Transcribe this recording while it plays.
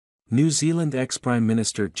New Zealand ex-Prime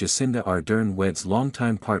Minister Jacinda Ardern weds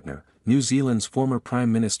longtime partner. New Zealand's former Prime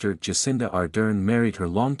Minister Jacinda Ardern married her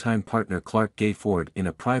longtime partner Clark Gayford in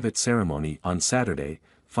a private ceremony on Saturday,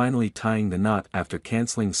 finally tying the knot after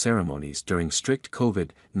cancelling ceremonies during strict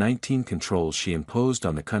COVID-19 controls she imposed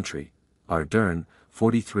on the country. Ardern,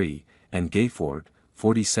 43, and Gayford,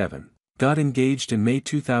 47, got engaged in May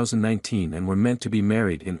 2019 and were meant to be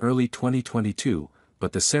married in early 2022,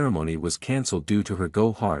 but the ceremony was cancelled due to her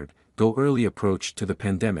go-hard, go-early approach to the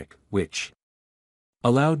pandemic, which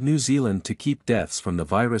allowed New Zealand to keep deaths from the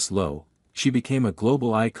virus low. She became a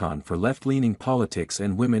global icon for left-leaning politics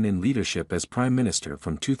and women in leadership as Prime Minister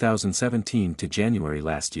from 2017 to January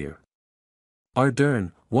last year.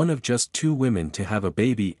 Ardern, one of just 2 women to have a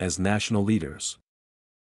baby as national leaders,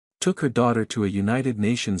 took her daughter to a United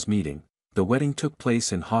Nations meeting. The wedding took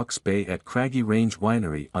place in Hawke's Bay at Craggy Range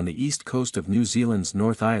Winery on the east coast of New Zealand's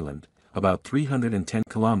North Island, about 310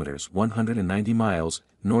 kilometers (190 miles)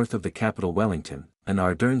 north of the capital Wellington, an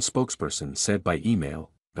Ardern spokesperson said by email.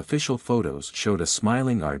 Official photos showed a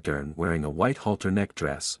smiling Ardern wearing a white halter neck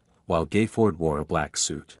dress, while Gayford wore a black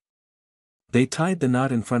suit. They tied the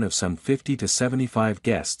knot in front of some 50 to 75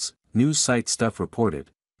 guests, news site Stuff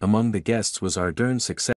reported. Among the guests was Ardern's successor